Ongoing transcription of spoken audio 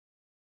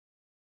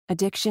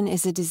Addiction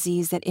is a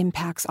disease that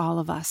impacts all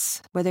of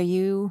us. Whether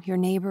you, your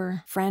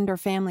neighbor, friend, or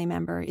family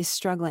member is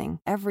struggling,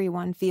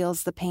 everyone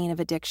feels the pain of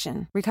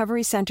addiction.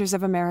 Recovery Centers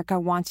of America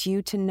wants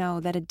you to know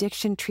that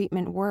addiction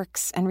treatment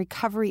works and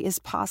recovery is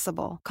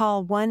possible.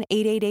 Call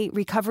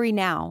 1-888-RECOVERY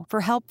now for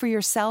help for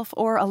yourself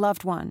or a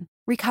loved one.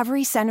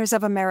 Recovery Centers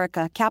of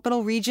America,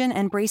 Capital Region,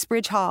 and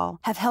Bracebridge Hall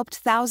have helped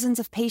thousands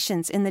of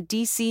patients in the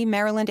D.C.,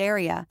 Maryland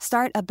area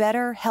start a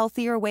better,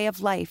 healthier way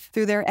of life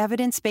through their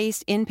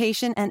evidence-based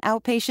inpatient and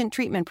outpatient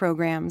treatment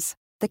programs.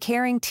 The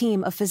caring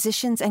team of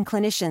physicians and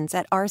clinicians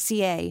at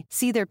RCA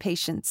see their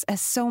patients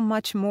as so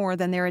much more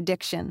than their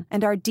addiction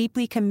and are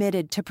deeply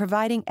committed to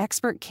providing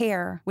expert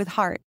care with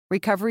heart.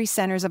 Recovery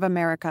Centers of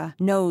America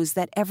knows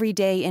that every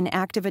day in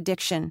active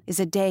addiction is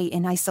a day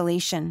in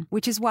isolation,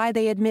 which is why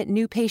they admit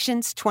new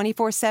patients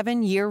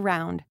 24/7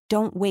 year-round.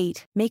 Don't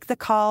wait. Make the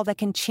call that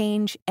can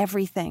change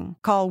everything.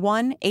 Call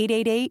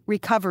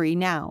 1-888-RECOVERY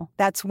now.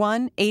 That's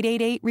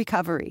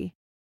 1-888-RECOVERY.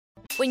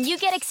 When you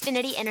get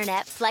Xfinity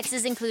Internet, Flex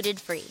is included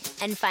free.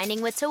 And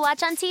finding what to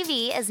watch on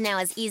TV is now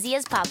as easy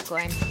as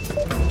popcorn.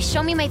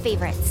 Show me my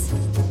favorites.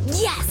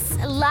 Yes!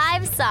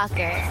 Live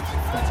soccer.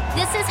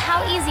 This is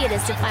how easy it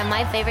is to find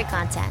my favorite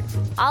content,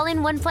 all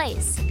in one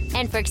place.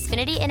 And for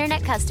Xfinity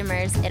Internet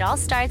customers, it all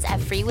starts at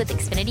free with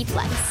Xfinity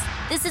Flex.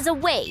 This is a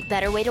way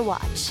better way to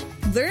watch.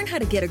 Learn how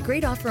to get a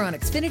great offer on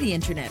Xfinity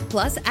Internet.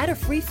 Plus, add a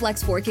free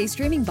Flex 4K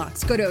streaming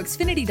box. Go to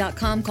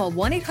Xfinity.com, call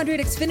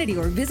 1-800-XFINITY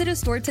or visit a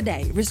store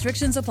today.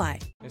 Restrictions apply.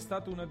 È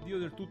stato un addio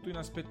del tutto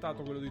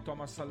inaspettato quello di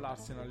Thomas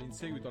all'Arsenal in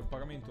seguito al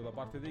pagamento da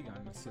parte dei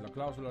Gunners la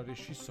clausola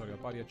rescissoria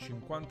pari a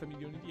 50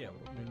 milioni di euro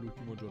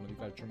nell'ultimo giorno di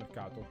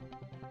calciomercato.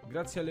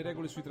 Grazie alle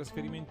regole sui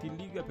trasferimenti in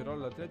Liga, però,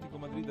 l'Atletico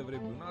Madrid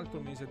avrebbe un altro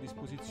mese a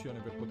disposizione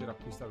per poter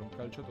acquistare un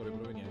calciatore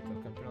proveniente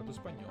dal campionato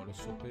spagnolo e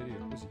sopperire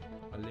così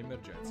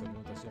all'emergenza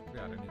venutasi a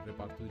creare nel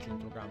reparto di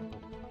centrocampo.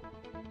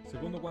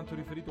 Secondo quanto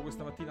riferito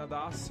questa mattina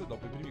da AS,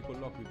 dopo i primi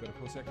colloqui per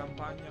José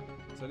Campagna,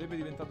 sarebbe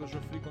diventato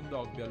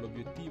Kondogbia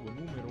l'obiettivo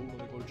numero uno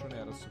dei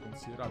colchoneros,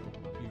 considerato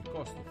il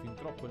costo fin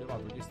troppo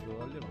elevato chiesto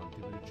dal Levante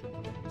per il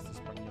centrocampista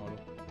spagnolo.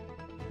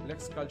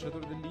 L'ex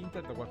calciatore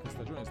dell'Inter, da qualche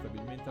stagione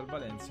stabilmente al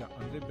Valencia,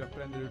 andrebbe a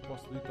prendere il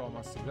posto di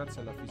Thomas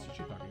grazie alla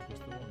fisicità che in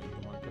questo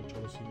momento manca al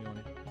Cholo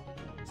Simeone.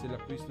 Se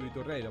l'acquisto di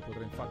Torreira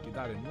potrà infatti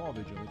dare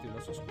nuove geometrie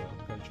alla sua squadra,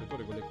 un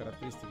calciatore con le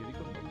caratteristiche di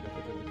Kondogbia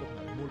potrebbe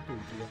tornare molto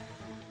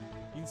utile.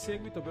 In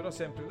seguito, però,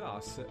 sempre da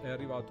AS è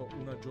arrivato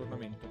un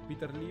aggiornamento.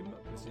 Peter Lim,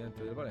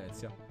 presidente del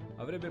Valencia,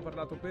 avrebbe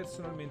parlato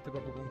personalmente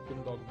proprio con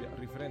Kondogbia,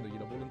 riferendogli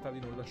la volontà di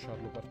non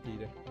lasciarlo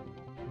partire.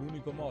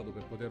 L'unico modo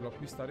per poterlo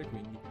acquistare,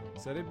 quindi,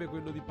 sarebbe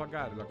quello di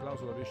pagare la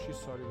clausola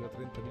rescissoria da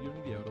 30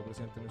 milioni di euro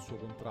presente nel suo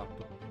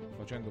contratto,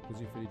 facendo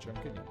così felice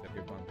anche l'Inter,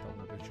 che vanta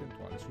una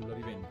percentuale sulla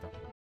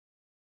rivendita.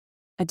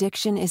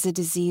 Addiction is a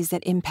disease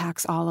that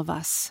impacts all of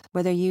us.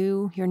 Whether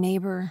you, your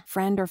neighbor,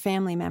 friend, or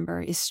family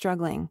member is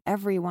struggling,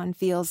 everyone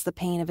feels the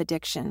pain of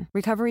addiction.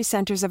 Recovery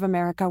Centers of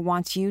America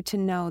wants you to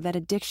know that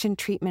addiction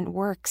treatment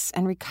works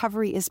and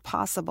recovery is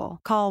possible.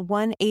 Call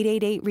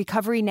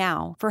 1-888-RECOVERY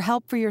now for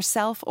help for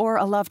yourself or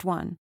a loved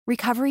one.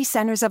 Recovery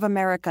Centers of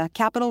America,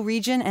 Capital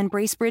Region, and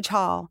Bracebridge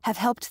Hall have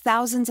helped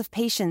thousands of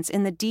patients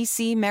in the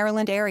D.C.,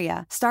 Maryland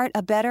area start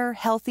a better,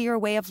 healthier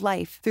way of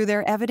life through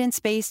their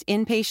evidence-based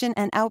inpatient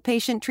and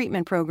outpatient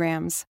treatment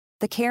programs.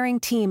 The caring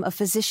team of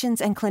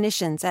physicians and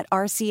clinicians at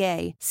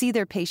RCA see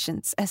their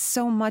patients as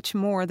so much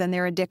more than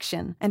their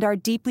addiction and are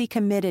deeply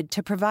committed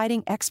to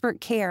providing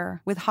expert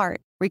care with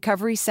heart.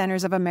 Recovery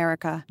Centers of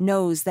America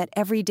knows that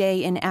every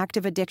day in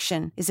active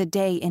addiction is a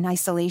day in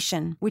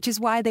isolation, which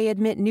is why they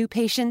admit new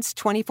patients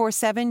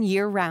 24/7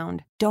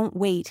 year-round. Don't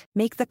wait.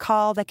 Make the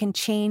call that can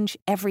change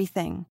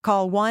everything.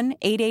 Call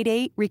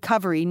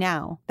 1-888-RECOVERY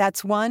now.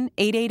 That's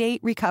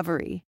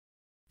 1-888-RECOVERY.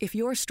 If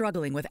you're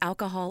struggling with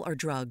alcohol or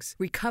drugs,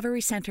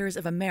 Recovery Centers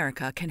of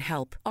America can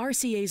help.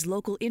 RCA's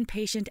local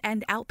inpatient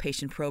and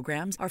outpatient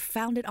programs are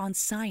founded on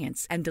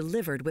science and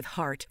delivered with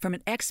heart from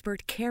an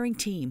expert caring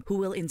team who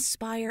will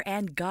inspire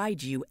and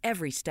guide you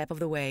every step of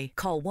the way.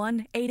 Call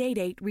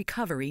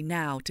 1-888-RECOVERY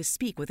now to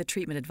speak with a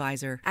treatment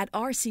advisor. At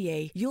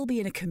RCA, you'll be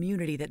in a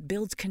community that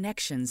builds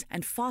connections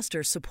and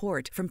fosters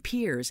support from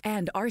peers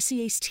and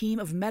RCA's team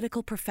of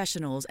medical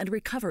professionals and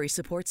recovery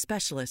support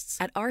specialists.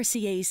 At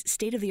RCA's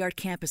state-of-the-art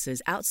campuses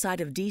outside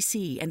of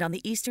D.C. and on the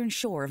Eastern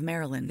Shore of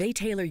Maryland, they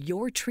tailor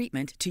your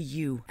treatment to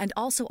you and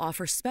also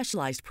offer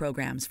specialized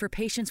programs for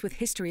patients with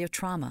history of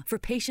trauma, for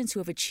patients who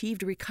have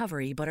achieved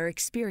recovery but are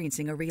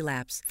experiencing a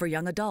relapse, for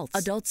young adults,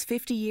 adults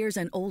 50 years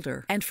and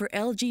older, and for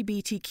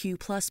LGBTQ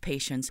plus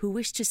patients who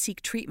wish to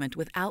seek treatment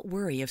without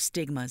worry of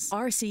stigmas.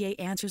 RCA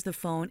answers the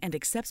phone and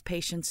accepts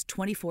patients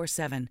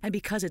 24/7. And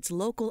because it's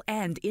local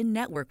and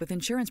in-network with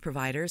insurance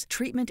providers,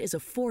 treatment is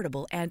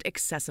affordable and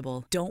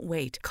accessible. Don't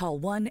wait. Call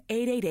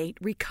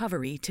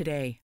 1-888-RECOVERY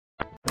today.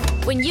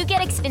 When you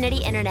get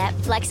Xfinity Internet,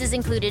 Flex is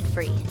included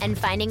free. And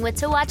finding what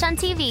to watch on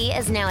TV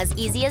is now as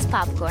easy as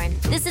popcorn.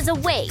 This is a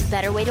way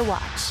better way to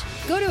watch.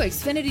 Go to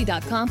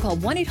Xfinity.com, call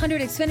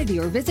 1-800-XFINITY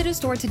or visit a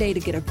store today to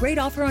get a great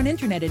offer on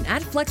internet and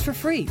add Flex for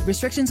free.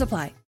 Restrictions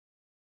apply.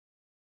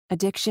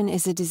 Addiction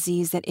is a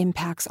disease that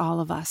impacts all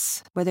of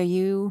us. Whether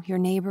you, your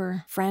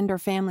neighbor, friend, or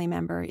family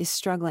member is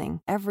struggling,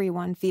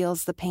 everyone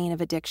feels the pain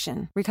of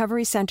addiction.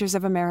 Recovery Centers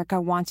of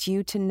America wants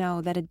you to know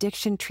that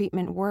addiction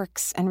treatment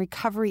works and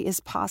recovery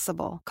is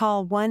possible.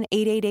 Call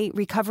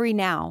 1-888-RECOVERY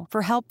now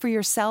for help for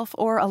yourself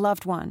or a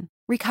loved one.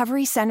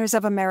 Recovery Centers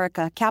of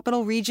America,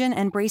 Capital Region,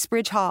 and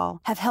Bracebridge Hall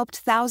have helped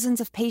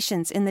thousands of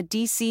patients in the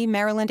D.C.,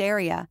 Maryland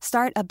area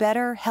start a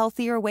better,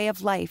 healthier way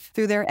of life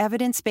through their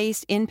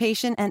evidence-based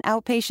inpatient and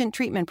outpatient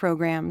treatment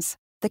programs.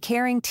 The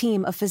caring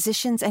team of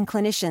physicians and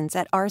clinicians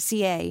at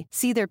RCA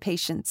see their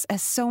patients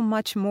as so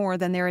much more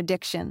than their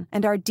addiction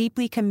and are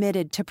deeply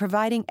committed to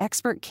providing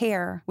expert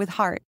care with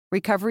heart.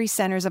 Recovery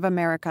Centers of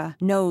America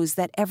knows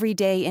that every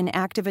day in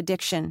active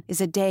addiction is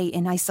a day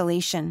in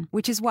isolation,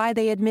 which is why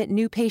they admit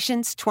new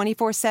patients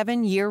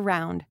 24/7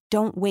 year-round.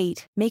 Don't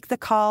wait. Make the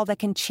call that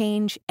can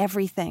change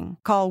everything.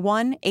 Call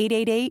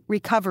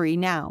 1-888-RECOVERY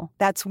now.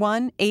 That's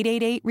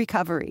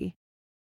 1-888-RECOVERY.